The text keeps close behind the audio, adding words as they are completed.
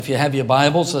If you have your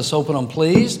Bibles, let's open them,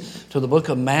 please, to the book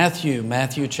of Matthew.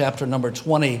 Matthew chapter number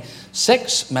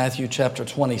 26. Matthew chapter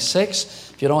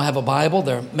 26. If you don't have a Bible,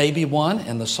 there may be one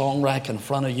in the song rack in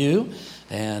front of you.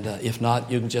 And if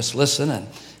not, you can just listen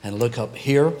and look up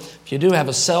here. If you do have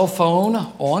a cell phone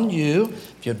on you,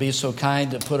 if you'd be so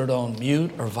kind to put it on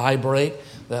mute or vibrate,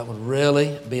 that would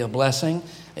really be a blessing.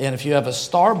 And if you have a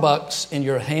Starbucks in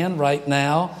your hand right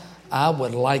now, I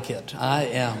would like it.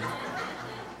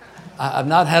 I've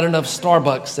not had enough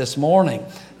Starbucks this morning.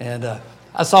 And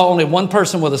I saw only one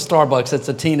person with a Starbucks. It's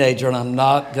a teenager, and I'm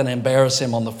not going to embarrass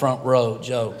him on the front row,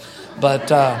 Joe. But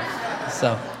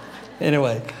so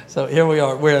anyway, so here we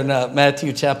are. We're in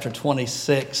Matthew chapter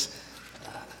 26.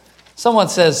 Someone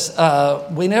says,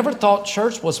 we never thought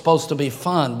church was supposed to be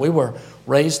fun. We were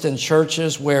raised in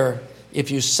churches where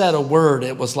if you said a word,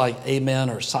 it was like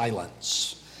amen or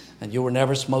silence. And you were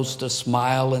never supposed to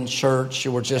smile in church.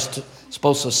 You were just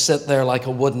supposed to sit there like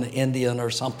a wooden Indian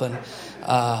or something.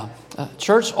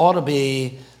 Church ought to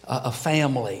be a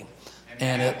family.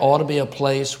 And it ought to be a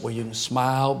place where you can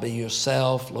smile, be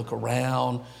yourself, look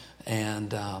around.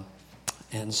 And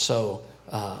so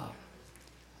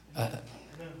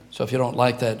if you don't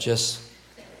like that, just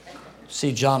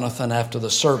see Jonathan after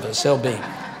the service. He'll be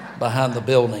behind the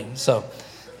building. So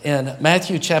in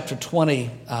Matthew chapter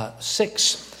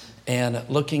 26, and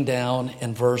looking down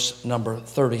in verse number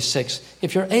 36.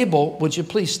 If you're able, would you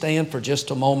please stand for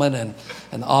just a moment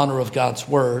in honor of God's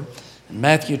word. In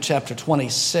Matthew chapter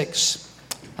 26,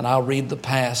 and I'll read the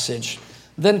passage.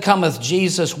 Then cometh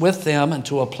Jesus with them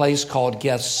into a place called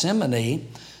Gethsemane,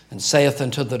 and saith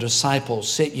unto the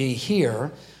disciples, Sit ye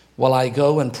here, while I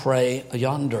go and pray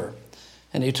yonder.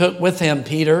 And he took with him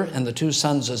Peter and the two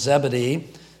sons of Zebedee,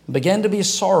 and began to be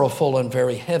sorrowful and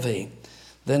very heavy.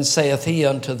 Then saith he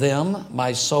unto them,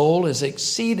 My soul is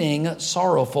exceeding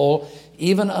sorrowful,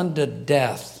 even unto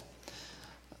death.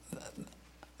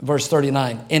 Verse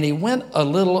 39, and he went a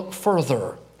little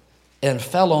further and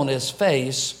fell on his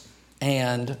face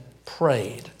and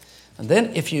prayed. And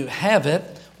then if you have it,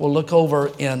 we'll look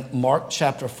over in Mark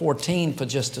chapter 14 for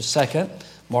just a second.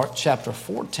 Mark chapter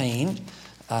 14,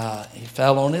 he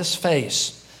fell on his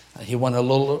face. He went a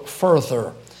little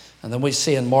further. And then we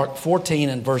see in Mark 14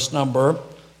 and verse number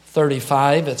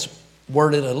 35, it's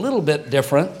worded a little bit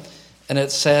different. And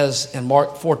it says in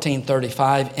Mark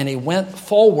 14:35, and he went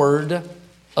forward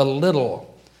a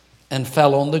little and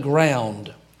fell on the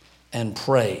ground and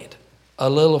prayed. A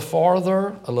little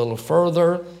farther, a little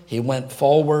further, he went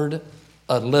forward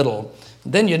a little.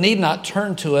 Then you need not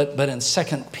turn to it, but in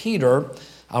 2 Peter,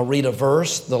 I'll read a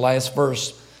verse, the last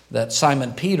verse that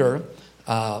Simon Peter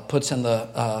puts in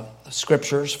the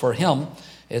scriptures for him.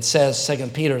 It says,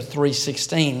 2 Peter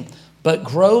 3:16, but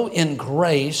grow in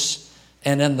grace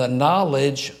and in the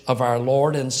knowledge of our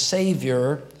Lord and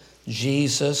Savior,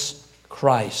 Jesus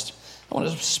Christ. I want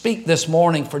to speak this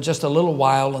morning for just a little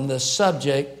while on this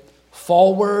subject,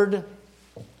 forward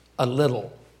a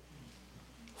little.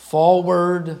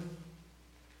 Forward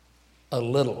a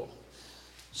little.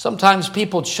 Sometimes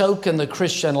people choke in the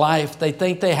Christian life. They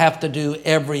think they have to do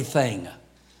everything.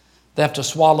 They have to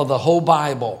swallow the whole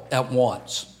Bible at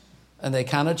once. And they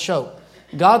kind of choke.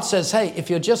 God says, hey, if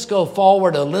you just go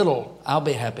forward a little, I'll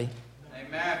be happy.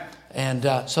 Amen.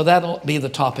 And so that'll be the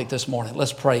topic this morning.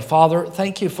 Let's pray. Father,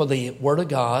 thank you for the Word of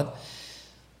God.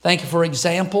 Thank you for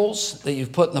examples that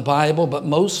you've put in the Bible, but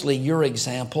mostly your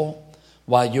example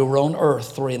while you were on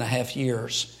earth 3.5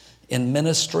 years in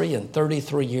ministry and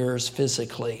 33 years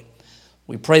physically.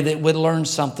 We pray that we'd learn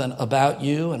something about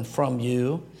you and from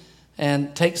you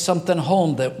and take something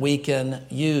home that we can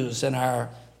use in our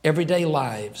everyday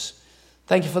lives.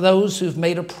 Thank you for those who've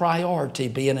made a priority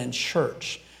being in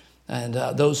church and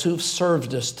those who've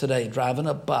served us today, driving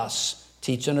a bus,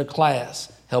 teaching a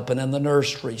class, helping in the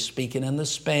nursery, speaking in the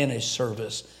Spanish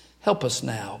service. Help us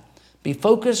now. Be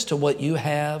focused to what you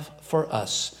have for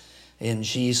us. In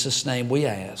Jesus' name we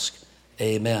ask.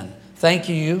 Amen. Thank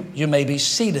you. You may be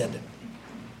seated.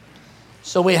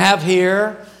 So we have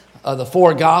here the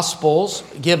four Gospels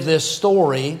give this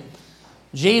story.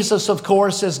 Jesus, of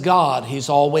course, is God. He's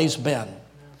always been.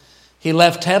 He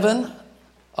left heaven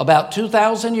about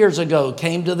 2,000 years ago,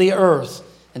 came to the earth,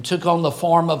 and took on the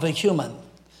form of a human.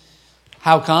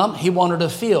 How come? He wanted to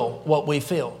feel what we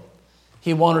feel.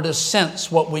 He wanted to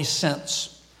sense what we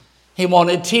sense. He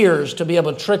wanted tears to be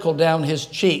able to trickle down his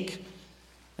cheek.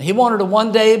 He wanted to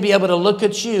one day be able to look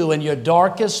at you in your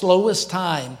darkest, lowest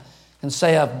time and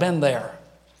say, I've been there.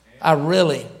 I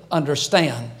really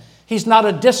understand. He's not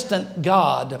a distant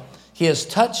God. He is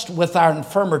touched with our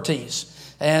infirmities.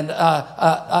 And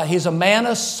he's a man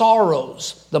of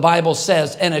sorrows, the Bible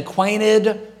says, and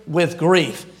acquainted with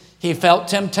grief. He felt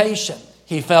temptation.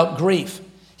 He felt grief.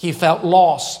 He felt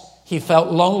loss. He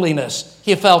felt loneliness.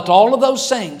 He felt all of those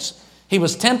things. He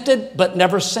was tempted but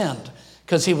never sinned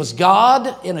because he was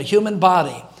God in a human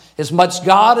body. As much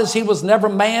God as he was never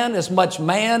man, as much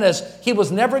man as he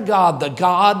was never God, the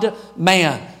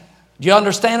God-man. Do you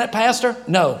understand it, Pastor?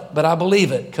 No, but I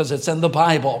believe it because it's in the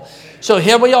Bible. So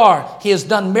here we are. He has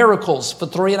done miracles for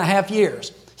 3.5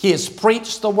 years. He has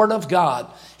preached the Word of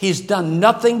God. He's done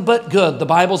nothing but good. The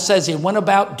Bible says he went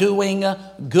about doing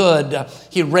good.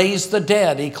 He raised the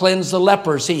dead. He cleansed the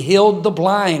lepers. He healed the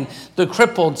blind. The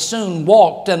crippled soon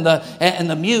walked, and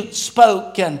the mute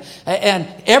spoke. And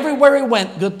everywhere he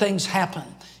went, good things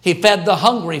happened. He fed the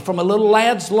hungry from a little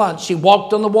lad's lunch. He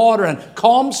walked on the water and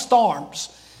calmed storms.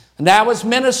 Now his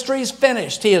ministry is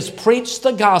finished. He has preached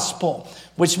the gospel,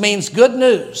 which means good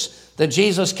news that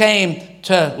Jesus came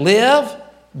to live,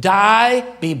 die,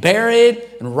 be buried,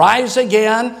 and rise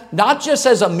again, not just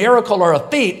as a miracle or a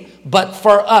feat, but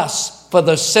for us, for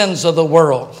the sins of the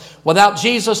world. Without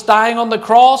Jesus dying on the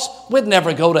cross, we'd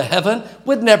never go to heaven.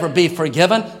 We'd never be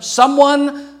forgiven.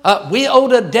 We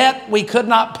owed a debt we could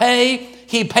not pay.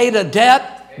 He paid a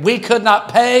debt we could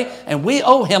not pay, and we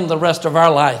owe him the rest of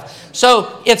our life.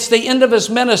 So it's the end of his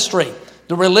ministry.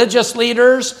 The religious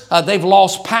leaders, they've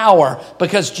lost power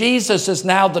because Jesus is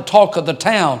now the talk of the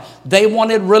town. They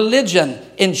wanted religion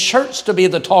in church to be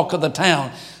the talk of the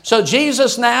town. So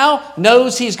Jesus now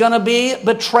knows he's going to be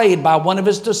betrayed by one of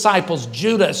his disciples,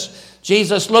 Judas.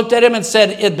 Jesus looked at him and said,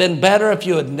 it'd been better if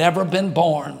you had never been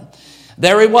born.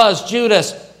 There he was,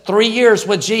 Judas, 3 years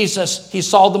with Jesus. He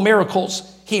saw the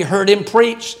miracles. He heard him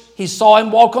preach. He saw him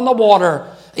walk on the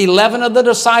water. 11 of the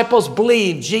disciples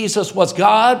believed Jesus was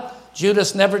God.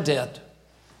 Judas never did.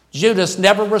 Judas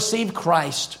never received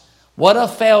Christ. What a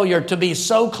failure to be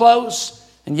so close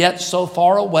and yet so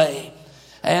far away.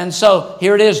 And so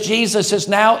here it is. Jesus is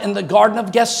now in the Garden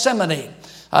of Gethsemane.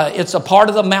 It's a part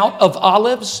of the Mount of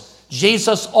Olives.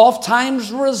 Jesus oft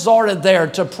times resorted there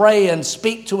to pray and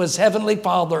speak to his heavenly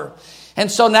Father.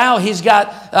 And so now he's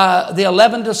got the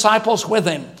 11 disciples with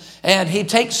him. And he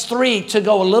takes 3 to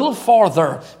go a little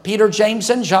farther, Peter,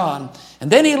 James, and John. And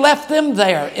then he left them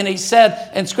there. And he said,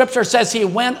 and Scripture says he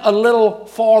went a little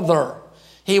farther.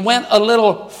 He went a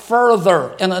little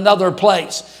further in another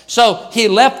place. So he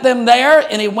left them there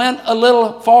and he went a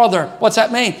little farther. What's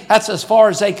that mean? That's as far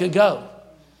as they could go.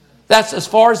 That's as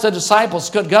far as the disciples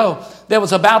could go. There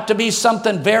was about to be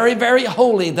something very, very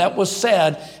holy that was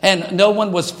said, and no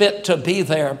one was fit to be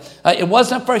there. It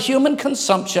wasn't for human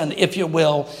consumption, if you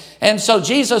will. And so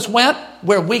Jesus went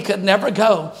where we could never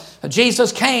go.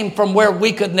 Jesus came from where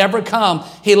we could never come.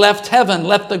 He left heaven,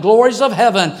 left the glories of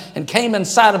heaven, and came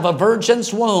inside of a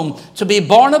virgin's womb to be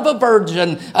born of a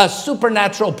virgin, a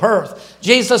supernatural birth.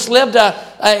 Jesus lived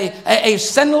a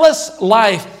sinless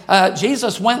life.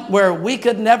 Jesus went where we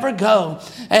could never go.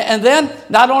 And then,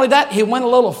 not only that, he went a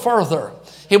little further.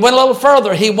 He went a little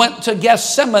further. He went to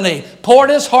Gethsemane, poured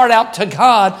his heart out to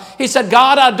God. He said,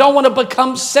 God, I don't want to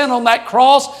become sin on that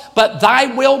cross, but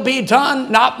thy will be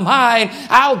done, not mine.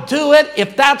 I'll do it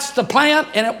if that's the plan.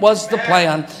 And it was the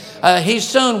plan. He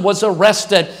soon was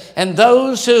arrested. And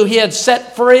those who he had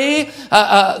set free,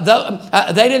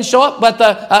 they didn't show up, but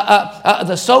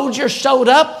the soldiers showed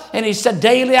up. And he said,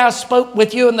 daily I spoke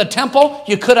with you in the temple.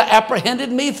 You could have apprehended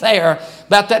me there.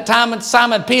 About that time,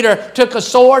 Simon Peter took a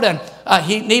sword and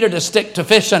he needed a stick to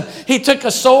fishing. He took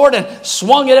a sword and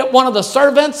swung it at one of the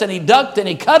servants, and he ducked and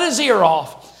he cut his ear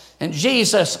off. And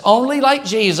Jesus, only like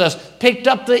Jesus, picked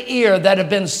up the ear that had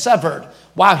been severed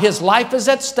while his life is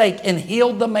at stake and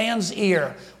healed the man's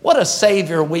ear. What a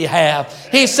Savior we have.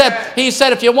 He said,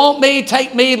 if you want me,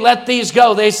 take me, let these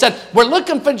go. They said, we're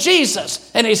looking for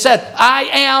Jesus. And he said, I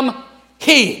am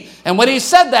he. And when he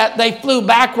said that, they flew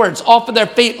backwards off of their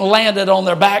feet and landed on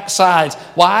their backsides.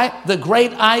 Why? The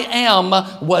great I am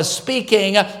was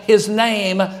speaking his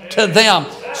name to them.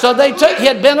 So he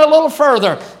had been a little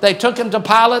further. They took him to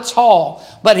Pilate's hall,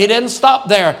 but he didn't stop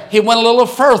there. He went a little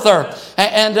further,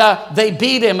 and they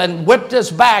beat him and whipped his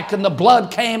back, and the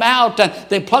blood came out, and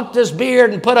they plucked his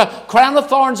beard and put a crown of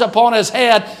thorns upon his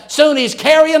head. Soon he's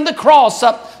carrying the cross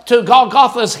up to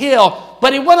Golgotha's hill.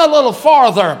 But he went a little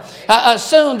farther.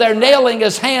 Soon they're nailing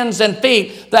his hands and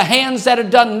feet. The hands that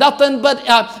had done nothing but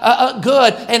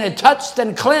good and had touched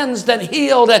and cleansed and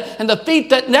healed. And the feet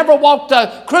that never walked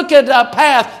a crooked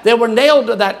path, they were nailed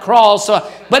to that cross.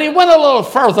 But he went a little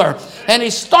further. And he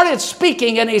started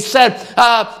speaking, and he said,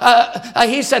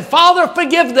 Father,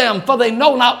 forgive them, for they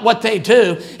know not what they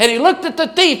do. And he looked at the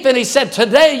thief and he said,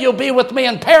 today you'll be with me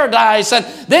in paradise. And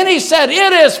then he said,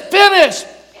 it is finished.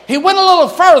 He went a little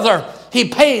further. He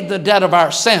paid the debt of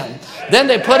our sin. Then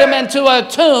they put him into a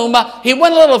tomb. He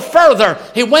went a little further.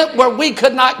 He went where we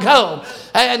could not go.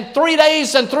 And 3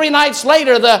 days and 3 nights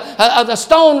later, the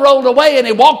stone rolled away and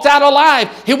he walked out alive.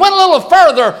 He went a little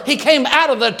further. He came out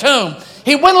of the tomb.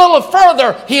 He went a little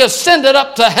further. He ascended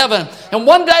up to heaven. And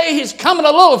one day he's coming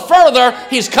a little further.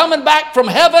 He's coming back from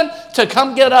heaven to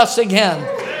come get us again.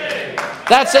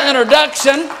 That's the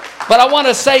introduction. But I want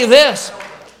to say this.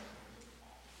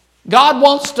 God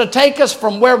wants to take us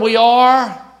from where we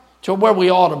are to where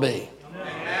we ought to be.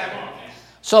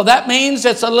 So that means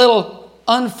it's a little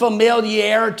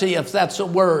unfamiliarity, if that's a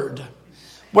word.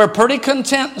 We're pretty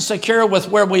content and secure with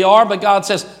where we are, but God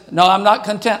says, no, I'm not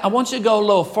content. I want you to go a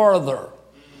little further.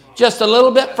 Just a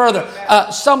little bit further.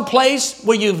 Some place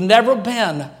where you've never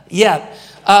been yet.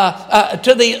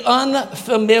 To the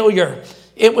unfamiliar.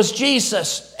 It was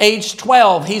Jesus, age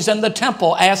 12. He's in the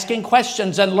temple asking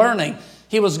questions and learning.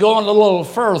 He was going a little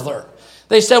further.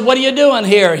 They said, what are you doing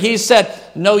here? He said,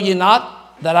 know ye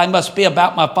not that I must be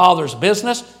about my Father's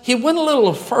business? He went a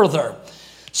little further.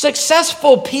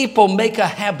 Successful people make a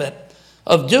habit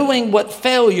of doing what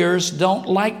failures don't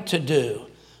like to do.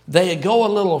 They go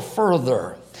a little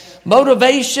further.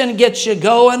 Motivation gets you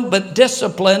going, but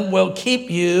discipline will keep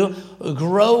you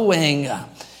growing.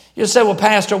 You say, well,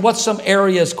 Pastor, what's some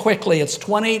areas quickly? It's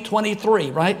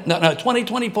 2023, right? No,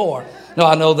 2024. No,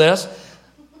 I know this.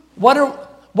 What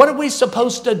are we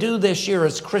supposed to do this year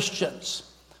as Christians?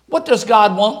 What does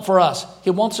God want for us? He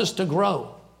wants us to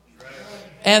grow.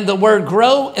 And the word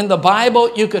grow in the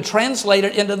Bible, you could translate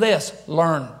it into this: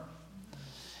 learn.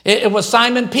 It was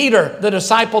Simon Peter, the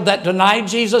disciple that denied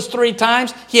Jesus 3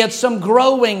 times. He had some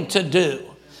growing to do.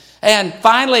 And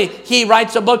finally, he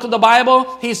writes a book of the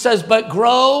Bible. He says, but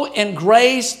grow in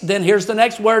grace. Then here's the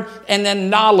next word. And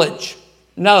then knowledge.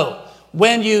 No.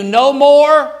 When you know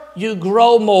more, you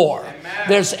grow more. Amen.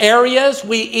 There's areas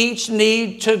we each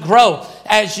need to grow.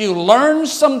 As you learn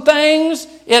some things,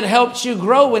 it helps you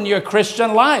grow in your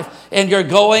Christian life, and you're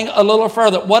going a little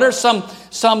further. What are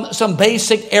some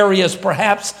basic areas,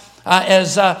 perhaps,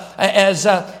 as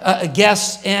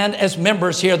guests and as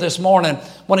members here this morning?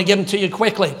 I want to give them to you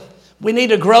quickly. We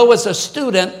need to grow as a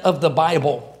student of the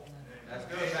Bible. That's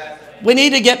good. We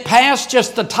need to get past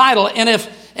just the title, and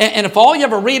if all you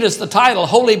ever read is the title,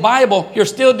 Holy Bible, you're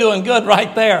still doing good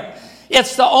right there.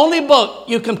 It's the only book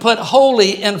you can put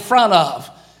holy in front of.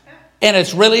 And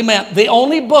it's really meant the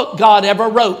only book God ever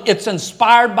wrote. It's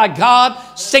inspired by God,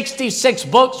 66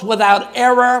 books without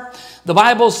error. The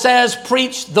Bible says,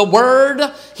 preach the word.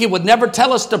 He would never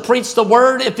tell us to preach the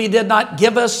word if he did not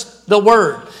give us the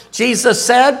word. Jesus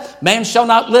said, man shall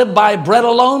not live by bread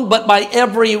alone, but by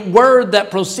every word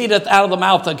that proceedeth out of the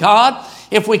mouth of God.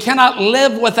 If we cannot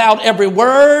live without every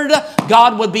word,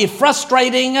 God would be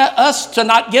frustrating us to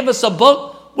not give us a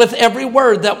book with every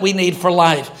word that we need for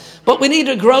life. But we need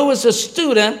to grow as a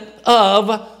student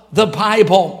of the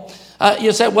Bible.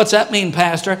 You say, what's that mean,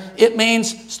 Pastor? It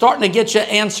means starting to get you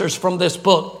answers from this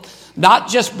book. Not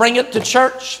just bring it to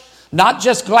church, not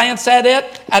just glance at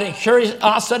it out of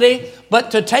curiosity,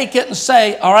 but to take it and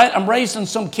say, all right, I'm raising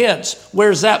some kids.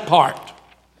 Where's that part?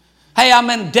 Hey, I'm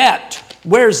in debt.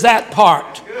 Where's that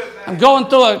part? I'm going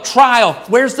through a trial.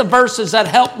 Where's the verses that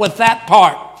help with that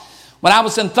part? When I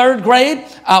was in 3rd grade,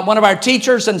 one of our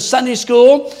teachers in Sunday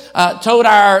school told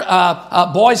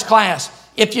our boys class,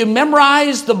 if you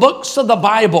memorize the books of the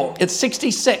Bible, it's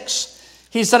 66.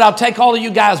 He said, I'll take all of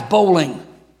you guys bowling.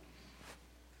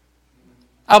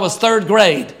 I was 3rd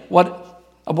grade.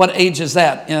 What age is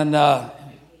that in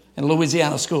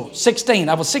Louisiana school? 16.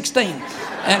 I was 16.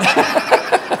 And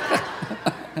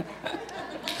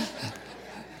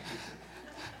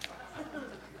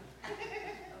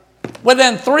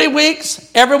within 3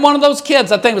 weeks, every one of those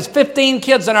kids, I think it was 15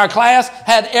 kids in our class,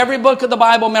 had every book of the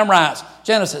Bible memorized.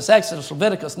 Genesis, Exodus,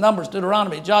 Leviticus, Numbers,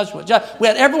 Deuteronomy, Joshua. We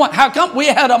had everyone. How come? We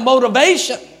had a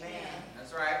motivation. Amen.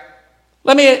 That's right.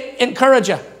 Let me encourage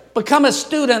you. Become a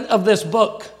student of this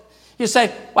book. You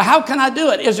say, well, how can I do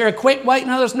it? Is there a quick way?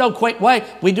 No, there's no quick way.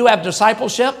 We do have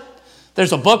discipleship.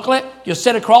 There's a booklet. You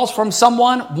sit across from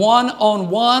someone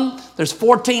one-on-one. There's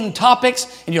 14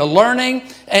 topics, and you're learning,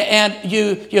 and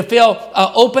you feel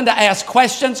open to ask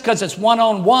questions because it's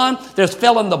one-on-one. There's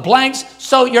fill in the blanks.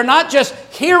 So you're not just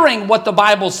hearing what the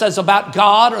Bible says about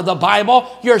God or the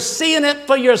Bible. You're seeing it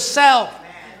for yourself.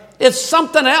 It's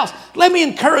something else. Let me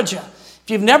encourage you. If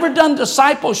you've never done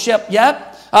discipleship yet,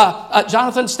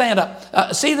 Jonathan, stand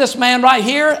up. See this man right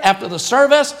here after the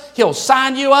service. He'll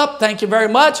sign you up. Thank you very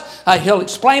much. He'll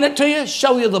explain it to you,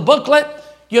 show you the booklet.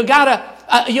 You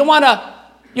want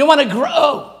to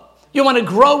grow. You want to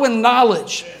grow in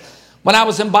knowledge. When I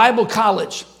was in Bible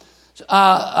college,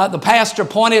 the pastor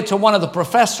pointed to one of the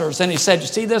professors and he said, "You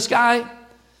see this guy?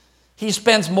 He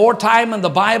spends more time in the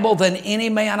Bible than any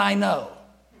man I know."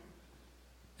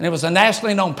 And it was a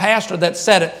nationally known pastor that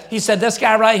said it. He said, "This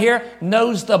guy right here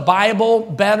knows the Bible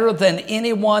better than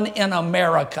anyone in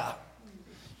America."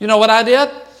 You know what I did?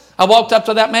 I walked up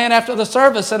to that man after the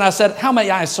service and I said, "How may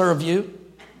I serve you?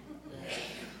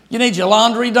 You need your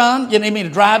laundry done? You need me to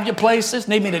drive you places?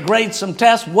 Need me to grade some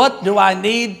tests? What do I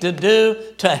need to do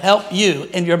to help you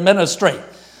in your ministry?"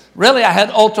 Really, I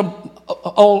had ulcers.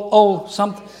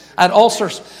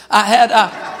 I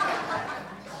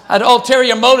had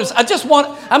ulterior motives.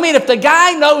 If the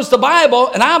guy knows the Bible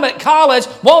and I'm at college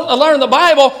wanting to learn the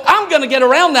Bible, I'm going to get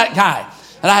around that guy.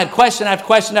 And I had question after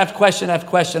question after question after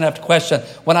question after question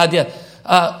when I did.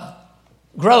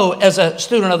 Grow as a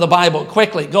student of the Bible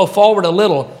quickly. Go forward a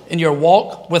little in your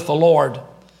walk with the Lord.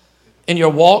 In your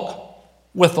walk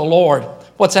with the Lord.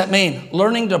 What's that mean?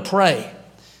 Learning to pray.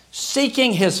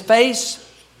 Seeking His face,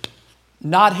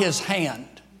 not His hand.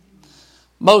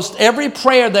 Most every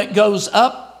prayer that goes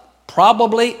up,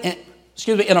 probably,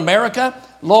 in America,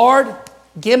 "Lord,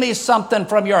 give me something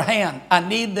from your hand. I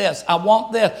need this. I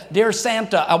want this. Dear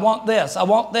Santa, I want this. I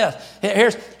want this.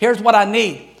 Here's what I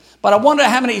need." But I wonder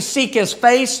how many seek His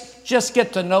face, just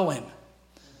get to know Him.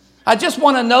 I just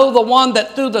want to know the one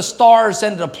that threw the stars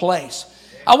into place.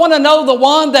 I want to know the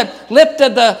one that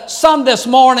lifted the sun this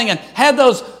morning and had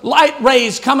those light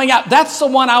rays coming out. That's the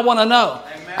one I want to know.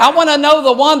 Amen. I want to know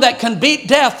the one that can beat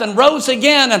death and rose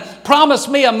again and promised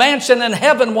me a mansion in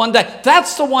heaven one day.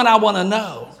 That's the one I want to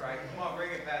know. That's right. Come on, bring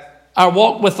it, Pastor. I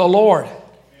walk with the Lord.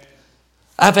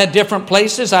 I've had different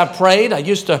places I've prayed. I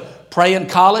used to pray in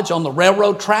college on the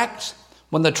railroad tracks.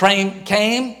 When the train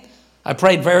came, I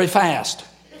prayed very fast.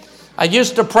 I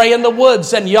used to pray in the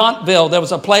woods in Yountville. There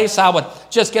was a place I would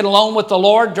just get alone with the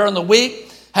Lord during the week,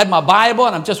 had my Bible,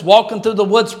 and I'm just walking through the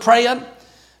woods praying.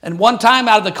 And one time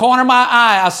out of the corner of my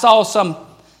eye, I saw some,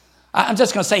 I'm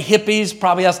just going to say hippies.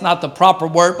 Probably that's not the proper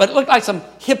word, but it looked like some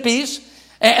hippies.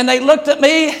 And they looked at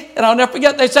me, and I'll never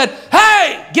forget, they said,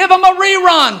 "Hey, give them a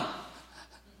rerun."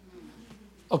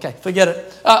 Okay, forget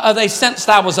it. They sensed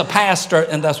I was a pastor,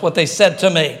 and that's what they said to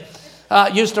me.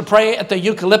 Used to pray at the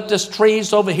eucalyptus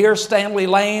trees over here, Stanley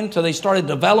Lane, till they started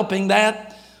developing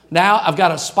that. Now I've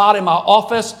got a spot in my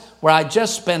office where I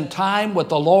just spend time with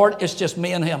the Lord. It's just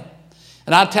me and Him.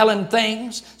 And I tell Him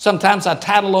things. Sometimes I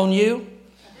tattle on you.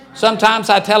 Sometimes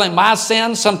I tell Him my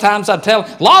sins.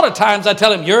 A lot of times I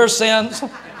tell Him your sins.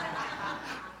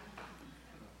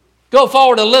 Go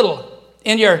forward a little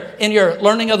in your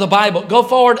learning of the Bible. Go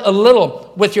forward a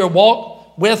little with your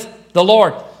walk with the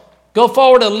Lord. Go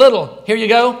forward a little, here you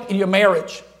go, in your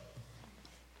marriage.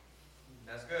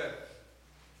 That's good.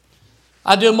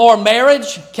 I do more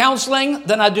marriage counseling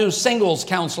than I do singles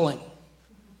counseling.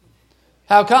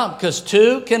 How come? Because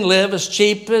two can live as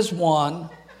cheap as one,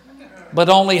 but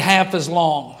only half as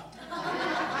long.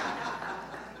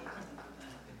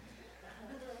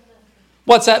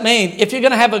 What's that mean? If you're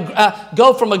going to have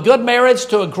go from a good marriage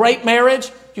to a great marriage,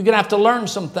 you're going to have to learn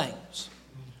some things.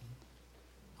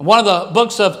 One of the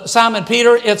books of Simon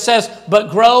Peter, it says,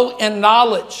 "But grow in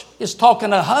knowledge." It's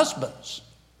talking to husbands.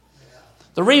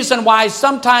 The reason why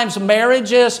sometimes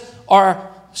marriages are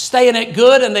staying at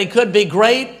good and they could be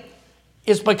great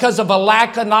is because of a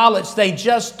lack of knowledge. They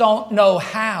just don't know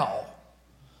how.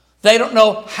 They don't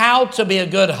know how to be a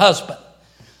good husband.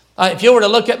 If you were to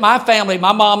look at my family,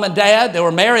 my mom and dad, they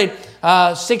were married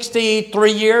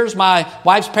 63 years. My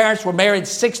wife's parents were married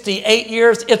 68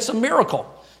 years. It's a miracle.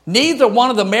 Neither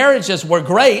one of the marriages were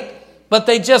great, but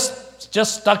they just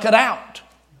stuck it out.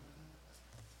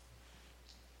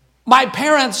 My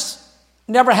parents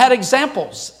never had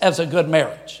examples as a good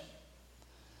marriage.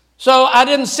 So I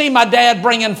didn't see my dad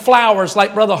bringing flowers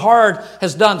like Brother Hard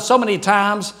has done so many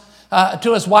times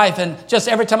to his wife. And just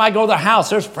every time I go to their house,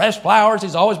 there's fresh flowers.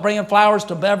 He's always bringing flowers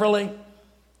to Beverly.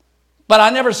 But I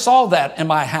never saw that in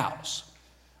my house.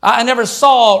 I never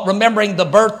saw remembering the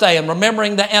birthday and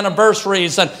remembering the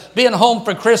anniversaries and being home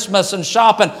for Christmas and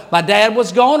shopping. My dad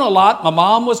was gone a lot. My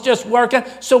mom was just working.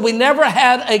 So we never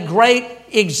had a great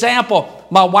example.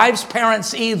 My wife's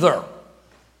parents either.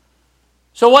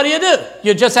 So what do?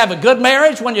 You just have a good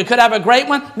marriage when you could have a great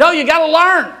one? No, you got to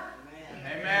learn.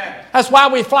 Amen. That's why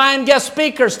we fly in guest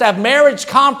speakers to have marriage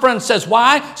conferences.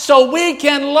 Why? So we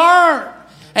can learn.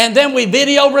 And then we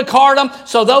video record them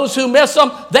so those who miss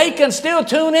them, they can still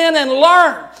tune in and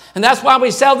learn. And that's why we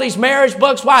sell these marriage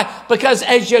books. Why? Because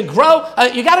as you grow,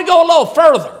 you got to go a little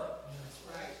further.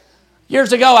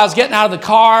 Years ago, I was getting out of the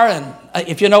car, and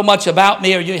if you know much about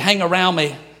me or you hang around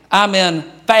me, I'm in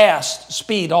fast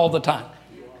speed all the time.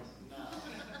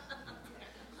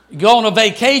 You go on a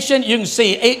vacation, you can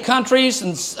see 8 countries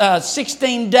in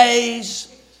 16 days.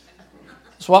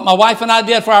 That's what my wife and I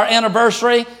did for our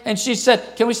anniversary. And she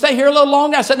said, can we stay here a little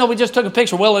longer? I said, no, we just took a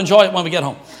picture. We'll enjoy it when we get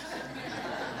home.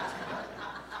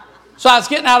 So I was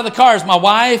getting out of the car as my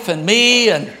wife and me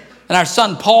and our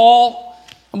son Paul.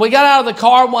 And we got out of the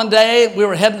car one day. We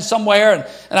were heading somewhere.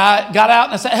 And I got out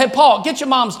and I said, hey, Paul, get your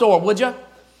mom's door, would you?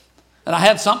 And I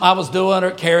had something I was doing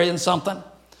or carrying something.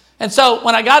 And so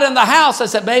when I got in the house, I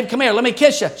said, babe, come here, let me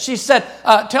kiss you. She said,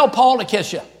 tell Paul to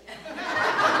kiss you.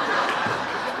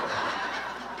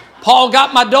 Paul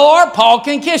got my door. Paul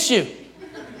can kiss you.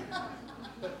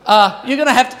 You're going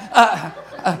to have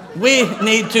to, we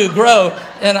need to grow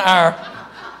in our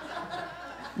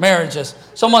marriages.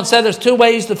 Someone said there's 2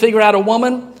 ways to figure out a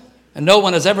woman, and no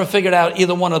one has ever figured out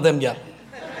either one of them yet.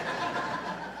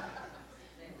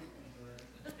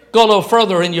 Go a little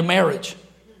further in your marriage.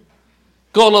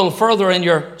 Go a little further in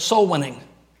your soul winning.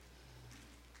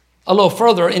 A little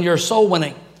further in your soul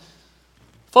winning.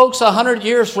 Folks, 100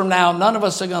 years from now, none of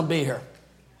us are going to be here.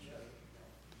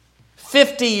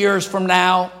 50 years from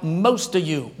now, most of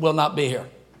you will not be here.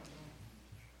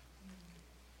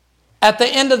 At the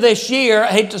end of this year, I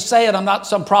hate to say it, I'm not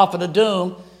some prophet of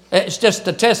doom. It's just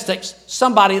statistics.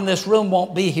 Somebody in this room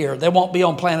won't be here. They won't be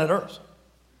on planet Earth.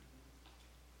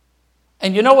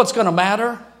 And you know what's going to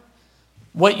matter?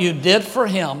 What you did for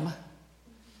him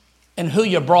and who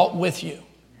you brought with you.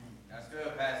 That's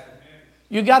good, Pastor.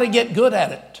 You got to get good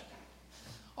at it.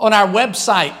 On our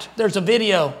website, there's a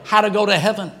video, How to Go to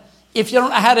Heaven. If you don't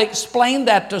know how to explain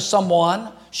that to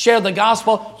someone, share the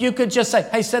gospel, you could just say,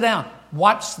 hey, sit down,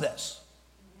 watch this.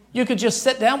 You could just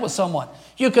sit down with someone.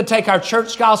 You could take our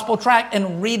church gospel tract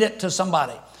and read it to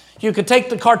somebody. You could take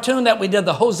the cartoon that we did,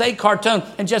 the Jose cartoon,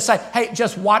 and just say, hey,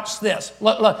 just watch this.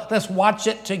 Look, let's watch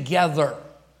it together.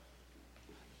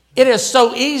 It is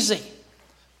so easy.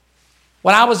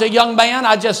 When I was a young man,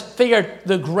 I just figured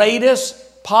the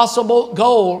greatest possible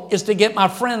goal is to get my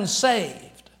friends saved.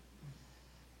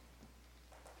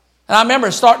 And I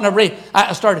remember starting to read.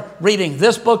 I started reading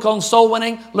this book on soul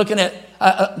winning, looking at,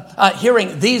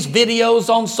 hearing these videos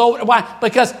on soul winning. Why?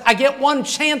 Because I get one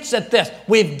chance at this.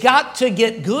 We've got to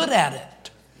get good at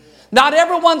it. Not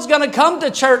everyone's going to come to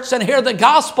church and hear the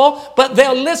gospel, but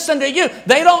they'll listen to you.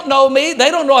 They don't know me. They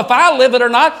don't know if I live it or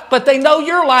not, but they know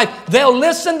your life. They'll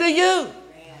listen to you.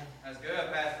 That's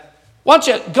good, Pastor. Why don't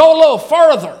you go a little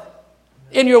further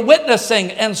in your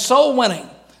witnessing and soul winning?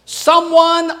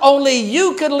 Someone only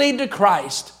you could lead to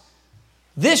Christ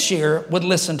this year would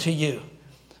listen to you.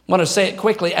 I want to say it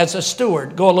quickly. As a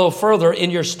steward, go a little further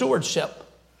in your stewardship.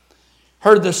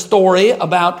 Heard the story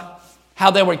about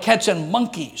how they were catching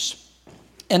monkeys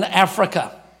in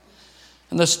Africa.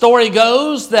 And the story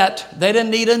goes that they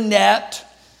didn't need a net.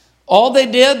 All they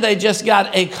did, they just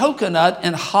got a coconut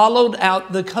and hollowed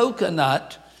out the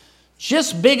coconut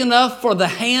just big enough for the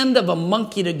hand of a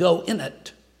monkey to go in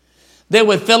it. They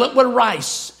would fill it with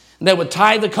rice. They would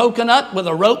tie the coconut with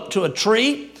a rope to a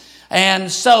tree.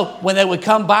 And so when they would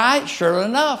come by, sure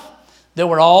enough, there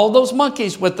were all those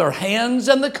monkeys with their hands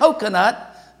in the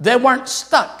coconut. They weren't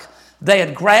stuck. They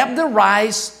had grabbed the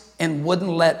rice and wouldn't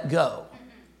let go.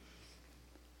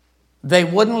 They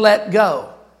wouldn't let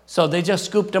go. So they just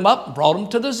scooped them up and brought them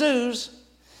to the zoos.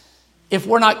 If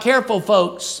we're not careful,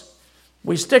 folks,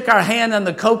 we stick our hand in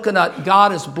the coconut.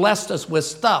 God has blessed us with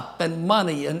stuff and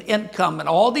money and income and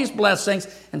all these blessings,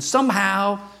 and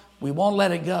somehow we won't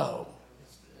let it go.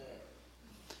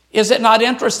 Is it not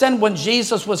interesting when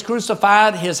Jesus was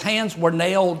crucified, his hands were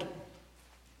nailed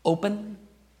open?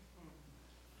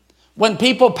 When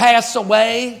people pass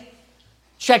away,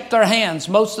 check their hands.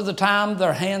 Most of the time,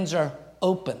 their hands are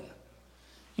open.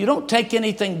 You don't take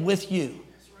anything with you.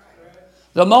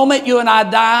 The moment you and I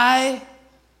die,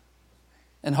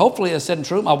 and hopefully it's isn't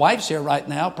true. My wife's here right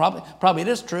now. Probably it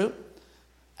is true.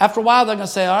 After a while, they're going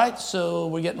to say, all right, so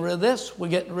we're getting rid of this. We're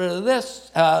getting rid of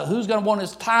this. Who's going to want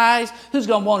his ties? Who's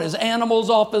going to want his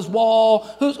animals off his wall?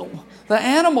 The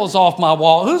animals off my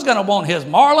wall? Who's going to want his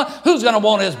marlin? Who's going to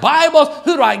want his Bibles?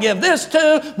 Who do I give this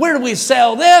to? Where do we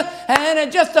sell this? And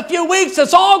in just a few weeks,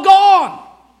 it's all gone.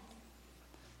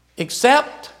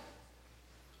 Except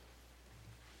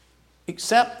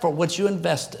for what you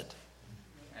invested.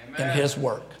 In his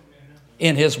work.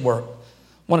 In his work.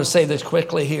 I want to say this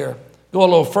quickly here. Go a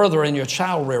little further in your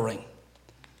child rearing.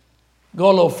 Go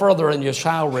a little further in your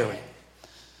child rearing.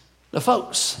 Now,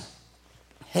 folks,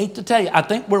 hate to tell you, I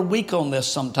think we're weak on this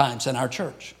sometimes in our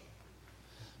church.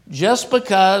 Just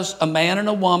because a man and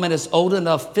a woman is old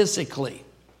enough physically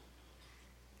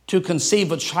to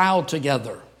conceive a child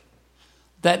together,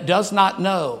 that does not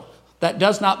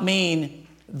mean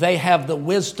they have the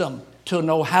wisdom to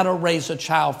know how to raise a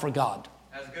child for God.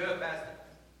 That's good, Pastor.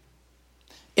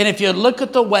 And if you look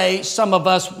at the way some of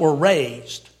us were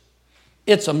raised,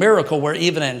 it's a miracle we're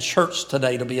even in church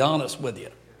today, to be honest with you.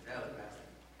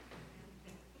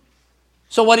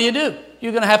 So what do?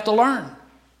 You're going to have to learn.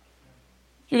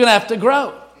 You're going to have to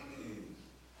grow.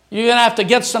 You're going to have to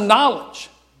get some knowledge.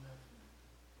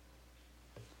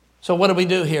 So what do we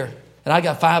do here? And I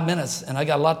got 5 minutes and I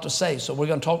got a lot to say, so we're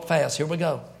going to talk fast. Here we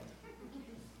go.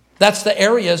 That's the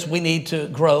areas we need to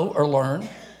grow or learn.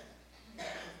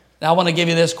 Now I want to give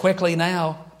you this quickly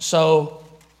now. So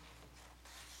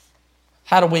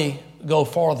how do we go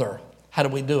farther? How do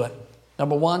we do it?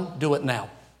 Number one, do it now.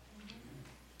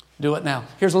 Do it now.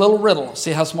 Here's a little riddle.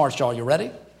 See how smart you are. You ready?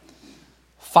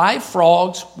 5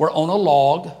 frogs were on a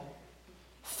log.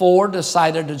 4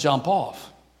 decided to jump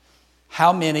off.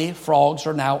 How many frogs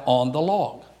are now on the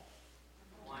log?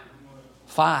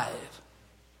 5.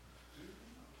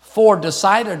 4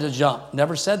 decided to jump.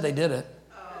 Never said they did it.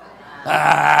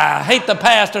 I hate the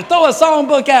pastor. Throw a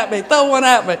songbook at me. Throw one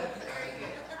at me.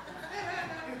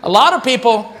 A lot of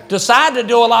people decide to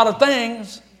do a lot of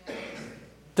things.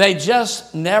 They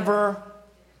just never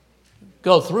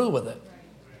go through with it.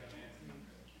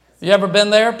 You ever been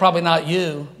there? Probably not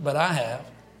you, but I have.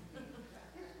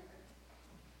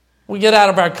 We get out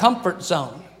of our comfort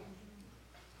zone.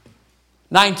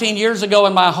 19 years ago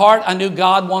in my heart, I knew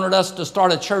God wanted us to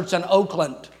start a church in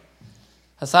Oakland.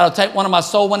 I said, I'll take one of my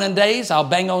soul winning days. I'll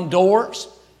bang on doors.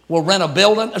 We'll rent a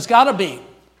building. It's got to be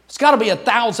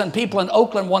 1,000 people in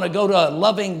Oakland want to go to a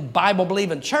loving,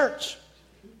 Bible-believing church.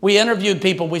 We interviewed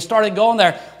people. We started going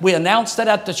there. We announced it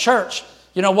at the church.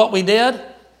 You know what we did?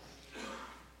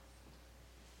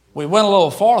 We went a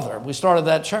little farther. We started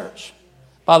that church.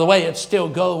 By the way, it's still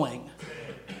going.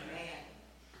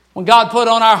 When God put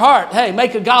on our heart, hey,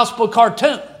 make a gospel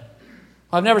cartoon.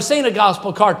 I've never seen a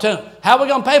gospel cartoon. How are we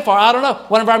going to pay for it? I don't know.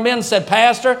 One of our men said,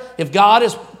 Pastor, if God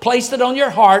has placed it on your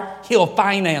heart, he'll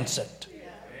finance it.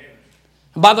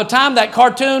 And by the time that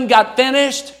cartoon got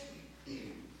finished,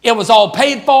 it was all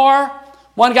paid for.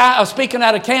 One guy, I was speaking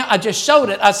at a camp, I just showed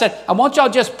it. I said, I want y'all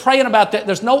just praying about that.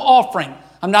 There's no offering.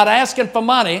 I'm not asking for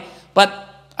money, but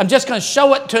I'm just going to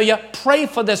show it to you. Pray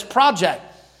for this project.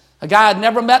 A guy I'd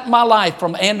never met in my life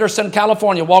from Anderson,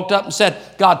 California, walked up and said,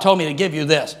 God told me to give you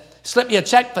this. Slipped me a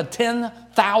check for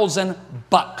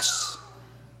 $10,000.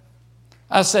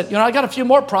 I said, I got a few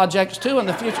more projects too in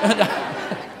the future.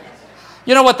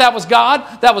 You know what that was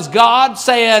God? That was God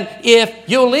saying, if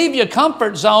you'll leave your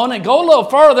comfort zone and go a little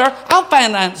further, I'll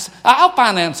finance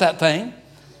that thing.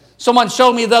 Someone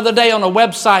showed me the other day on a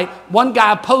website, one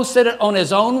guy posted it on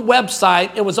his own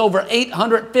website. It was over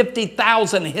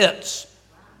 850,000 hits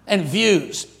and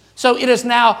views. So it has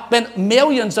now been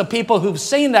millions of people who've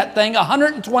seen that thing,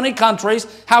 120 countries.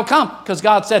 How come? Because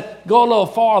God said, go a little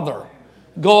farther.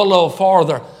 Go a little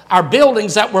farther. Our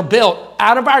buildings that were built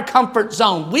out of our comfort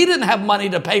zone, we didn't have money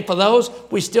to pay for those.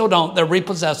 We still don't. They're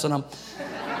repossessing them.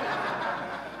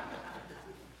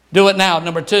 Do it now.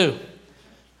 Number 2.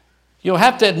 You'll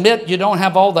have to admit you don't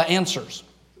have all the answers.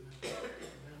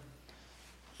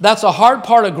 That's a hard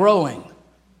part of growing.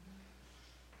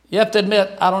 You have to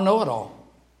admit, I don't know it all.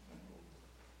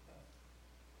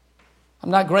 I'm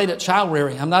not great at child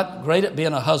rearing. I'm not great at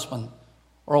being a husband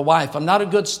or a wife. I'm not a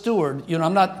good steward.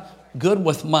 I'm not good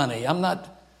with money. I'm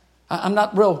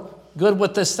not real good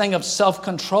with this thing of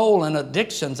self-control and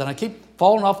addictions. And I keep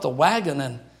falling off the wagon,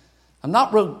 and I'm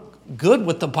not real good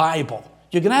with the Bible.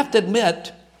 You're going to have to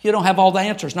admit you don't have all the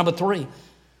answers. Number 3,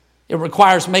 it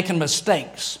requires making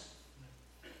mistakes.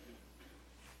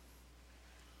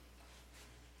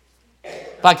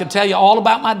 If I could tell you all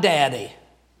about my daddy,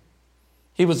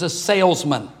 he was a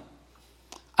salesman.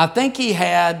 I think he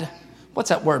had, what's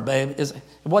that word, babe? It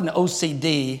wasn't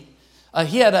OCD.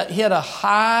 He had a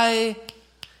high.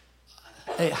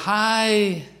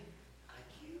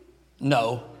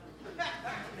 No,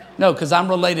 because I'm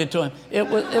related to him. He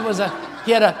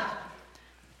had a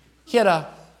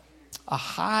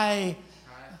high.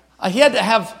 He had to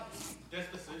have.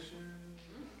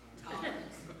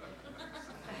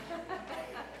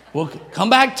 We'll come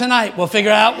back tonight. We'll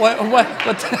figure out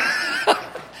what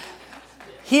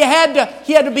he had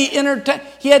to be entertained.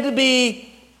 He had to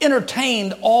be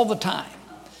entertained all the time.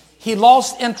 He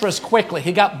lost interest quickly.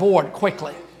 He got bored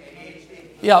quickly.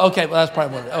 Yeah, okay, well, that's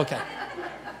probably what it is. Okay.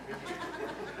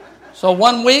 So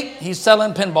 1 week, he's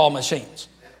selling pinball machines.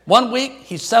 1 week,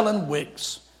 he's selling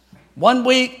wigs. 1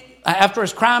 week, after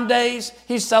his crime days,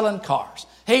 he's selling cars.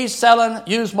 He's selling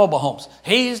used mobile homes.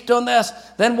 He's doing this.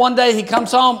 Then one day he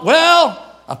comes home. Well,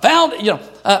 I found,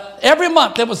 every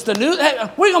month there was the new, hey,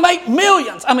 we're going to make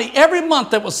millions. I mean, every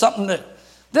month there was something new.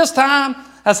 This time,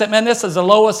 I said, man, this is the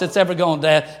lowest it's ever gone,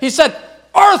 Dad. He said,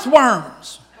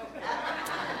 earthworms.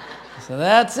 I said,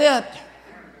 that's it.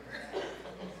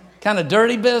 Kind of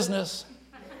dirty business.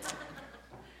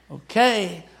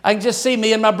 Okay. I can just see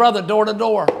me and my brother door to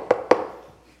door.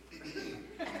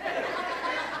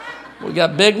 We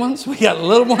got big ones. We got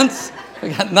little ones. We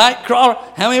got night crawler.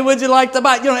 How many would you like to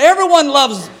buy? You know, everyone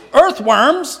loves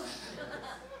earthworms.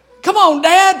 Come on,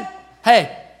 Dad.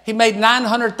 Hey, he made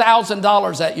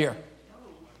 $900,000 that year.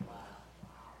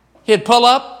 He'd pull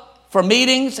up for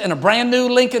meetings in a brand new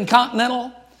Lincoln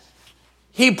Continental.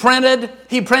 He printed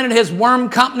his worm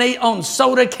company on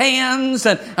soda cans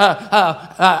and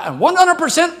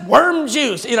 100% worm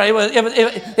juice. You know,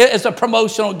 it's a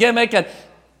promotional gimmick. And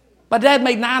my dad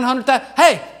made $900,000.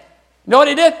 Hey, you know what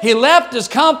he did? He left his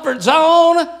comfort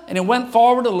zone and he went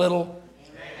forward a little.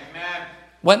 Amen.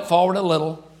 Went forward a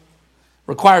little.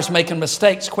 Requires making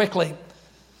mistakes quickly.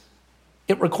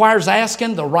 It requires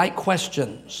asking the right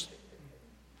questions.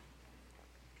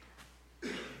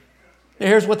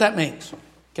 Here's what that means.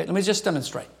 Okay, let me just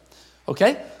demonstrate.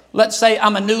 Okay, let's say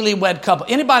I'm a newlywed couple.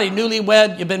 Anybody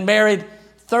newlywed, you've been married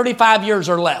 35 years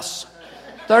or less.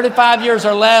 35 years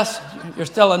or less, you're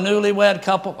still a newlywed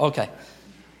couple? Okay.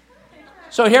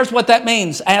 So here's what that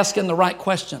means, asking the right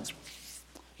questions.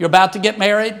 You're about to get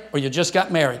married or you just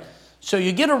got married. So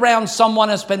you get around someone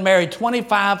that's been married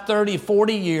 25, 30,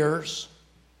 40 years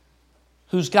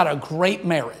who's got a great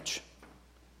marriage,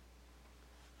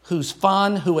 who's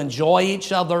fun, who enjoy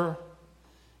each other.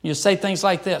 You say things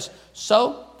like this.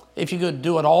 So, if you could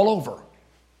do it all over,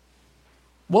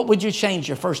 what would you change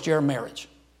your first year of marriage?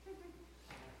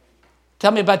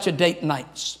 Tell me about your date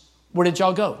nights. Where did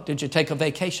y'all go? Did you take a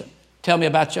vacation? Tell me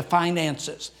about your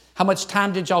finances. How much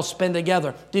time did y'all spend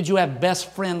together? Did you have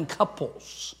best friend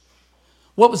couples?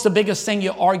 What was the biggest thing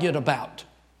you argued about?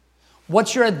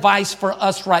 What's your advice for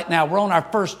us right now? We're on our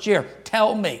first year.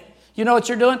 Tell me. You know what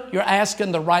you're doing? You're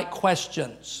asking the right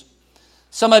questions.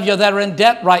 Some of you that are in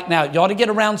debt right now, you ought to get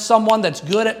around someone that's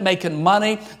good at making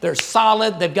money. They're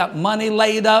solid. They've got money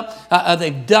laid up.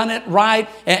 They've done it right,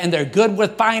 and they're good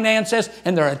with finances,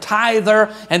 and they're a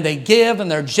tither, and they give,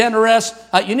 and they're generous.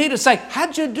 You need to say,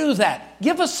 how'd you do that?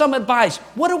 Give us some advice.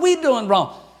 What are we doing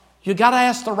wrong? You got to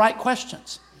ask the right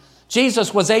questions.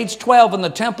 Jesus was age 12 in the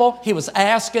temple. He was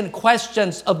asking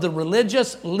questions of the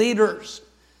religious leaders.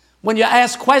 When you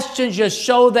ask questions, you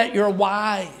show that you're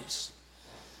wise.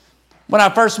 When I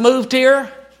first moved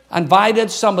here, I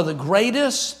invited some of the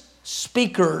greatest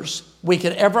speakers we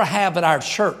could ever have at our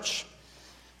church.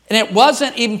 And it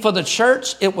wasn't even for the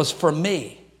church, it was for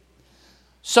me.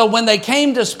 So when they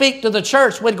came to speak to the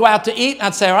church, we'd go out to eat, and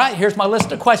I'd say, all right, here's my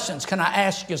list of questions. Can I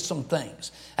ask you some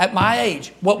things? At my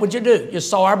age, what would you do? You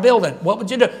saw our building. What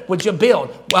would you do? Would you build?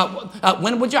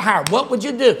 When would you hire? What would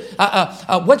you do?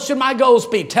 What should my goals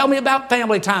be? Tell me about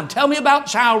family time. Tell me about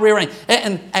child rearing.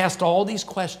 And asked all these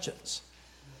questions.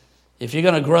 If you're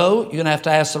going to grow, you're going to have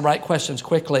to ask the right questions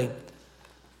quickly.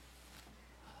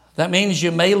 That means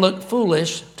you may look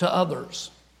foolish to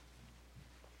others.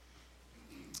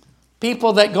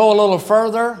 People that go a little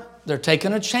further, they're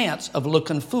taking a chance of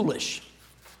looking foolish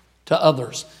to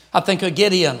others. I think of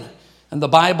Gideon in the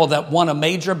Bible that won a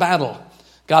major battle.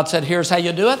 God said, here's how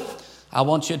you do it. I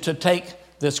want you to take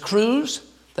this cruse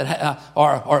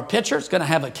or a pitcher. It's going to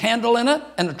have a candle in it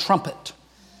and a trumpet.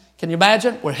 Can you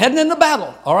imagine? We're heading into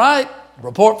battle. All right,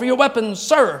 report for your weapons,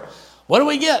 sir. What do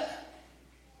we get?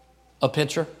 A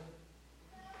pitcher.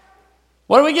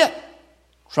 What do we get?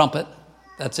 Trumpet.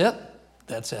 That's it?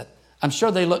 That's it. I'm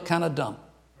sure they look kind of dumb.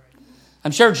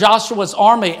 I'm sure Joshua's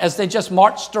army, as they just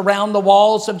marched around the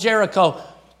walls of Jericho,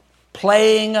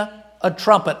 playing a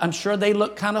trumpet, I'm sure they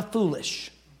looked kind of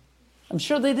foolish. I'm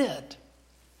sure they did.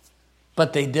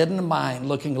 But they didn't mind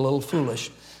looking a little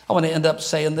foolish. I want to end up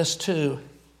saying this too.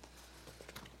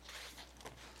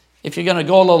 If you're going to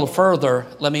go a little further,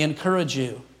 let me encourage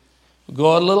you.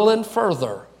 Go a little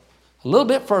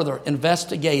bit further,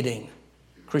 investigating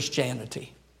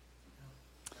Christianity.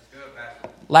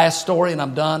 Last story, and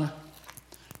I'm done.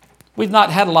 We've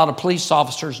not had a lot of police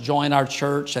officers join our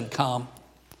church and come.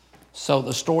 So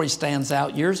the story stands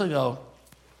out. Years ago,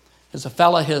 as a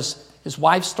fella, his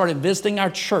wife started visiting our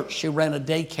church. She ran a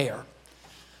daycare.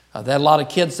 They had a lot of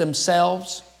kids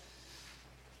themselves.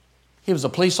 He was a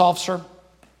police officer.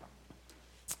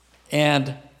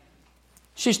 And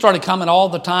she started coming all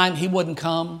the time. He wouldn't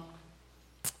come.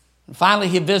 And finally,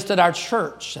 he visited our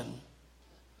church. And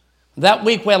that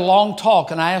week, we had a long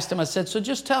talk. And I asked him, I said, so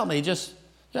just tell me, just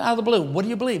out of the blue, what do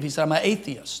you believe? He said, I'm an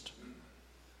atheist.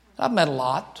 I've met a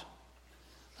lot.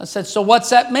 I said, so what's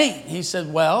that mean? He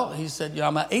said,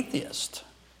 I'm an atheist.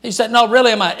 He said, no,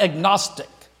 really, I'm an agnostic.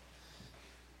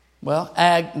 Well,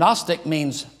 agnostic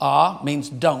means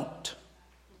don't.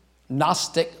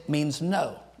 Gnostic means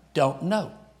no, don't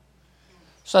know.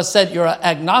 So I said, you're an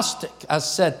agnostic. I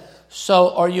said,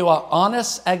 so are you an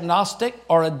honest agnostic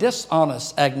or a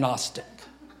dishonest agnostic?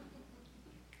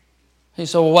 He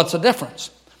said, well, what's the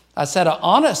difference? I said, an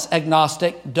honest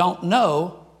agnostic don't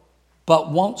know,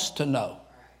 but wants to know.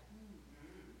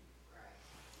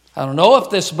 I don't know if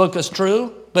this book is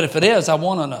true, but if it is, I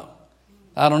want to know.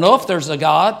 I don't know if there's a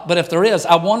God, but if there is,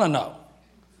 I want to know.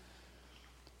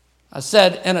 I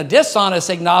said, and a dishonest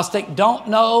agnostic don't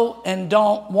know and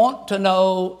don't want to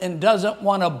know and doesn't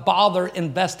want to bother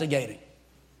investigating.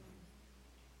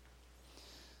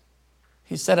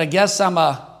 He said, I guess I'm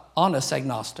an honest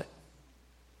agnostic.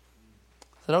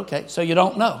 I said, okay, so you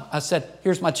don't know. I said,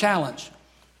 here's my challenge.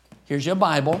 Here's your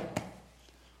Bible.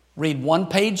 Read 1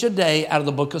 page a day out of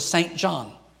the book of St.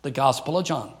 John, the Gospel of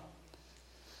John.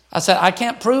 I said, I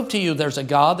can't prove to you there's a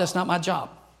God. That's not my job.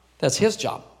 That's his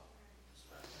job.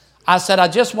 I said, I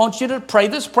just want you to pray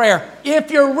this prayer.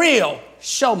 If you're real,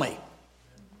 show me.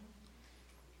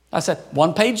 I said,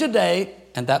 1 page a day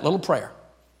and that little prayer.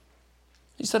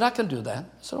 He said, I can do that.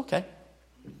 I said, okay.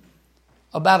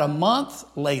 About a month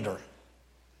later,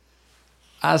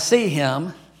 I see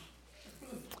him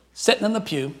sitting in the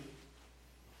pew.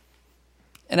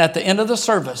 And at the end of the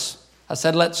service, I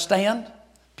said, let's stand.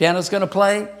 Piano's going to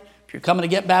play. If you're coming to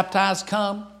get baptized,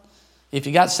 come. If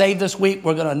you got saved this week,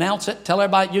 we're going to announce it. Tell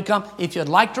everybody you come. If you'd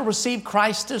like to receive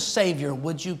Christ as Savior,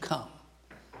 would you come?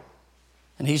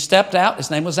 And he stepped out.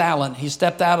 His name was Alan. He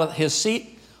stepped out of his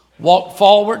seat, walked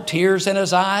forward, tears in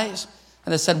his eyes.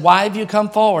 And they said, why have you come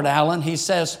forward, Alan? He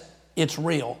says, it's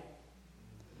real.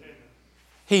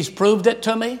 He's proved it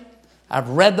to me. I've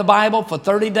read the Bible for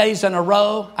 30 days in a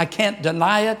row. I can't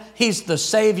deny it. He's the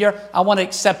Savior. I want to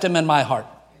accept him in my heart.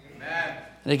 Amen.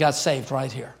 And he got saved right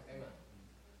here. Amen.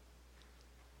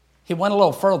 He went a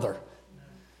little further.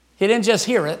 He didn't just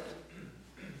hear it.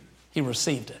 He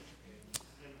received it.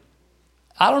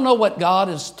 I don't know what God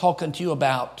is talking to you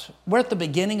about. We're at the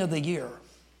beginning of the year.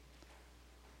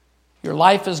 Your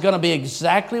life is going to be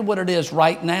exactly what it is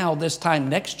right now this time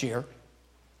next year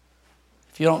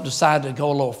if you don't decide to go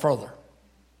a little further.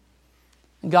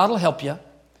 And God will help you.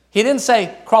 He didn't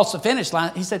say cross the finish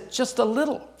line. He said just a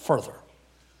little further.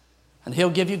 And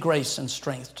he'll give you grace and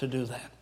strength to do that.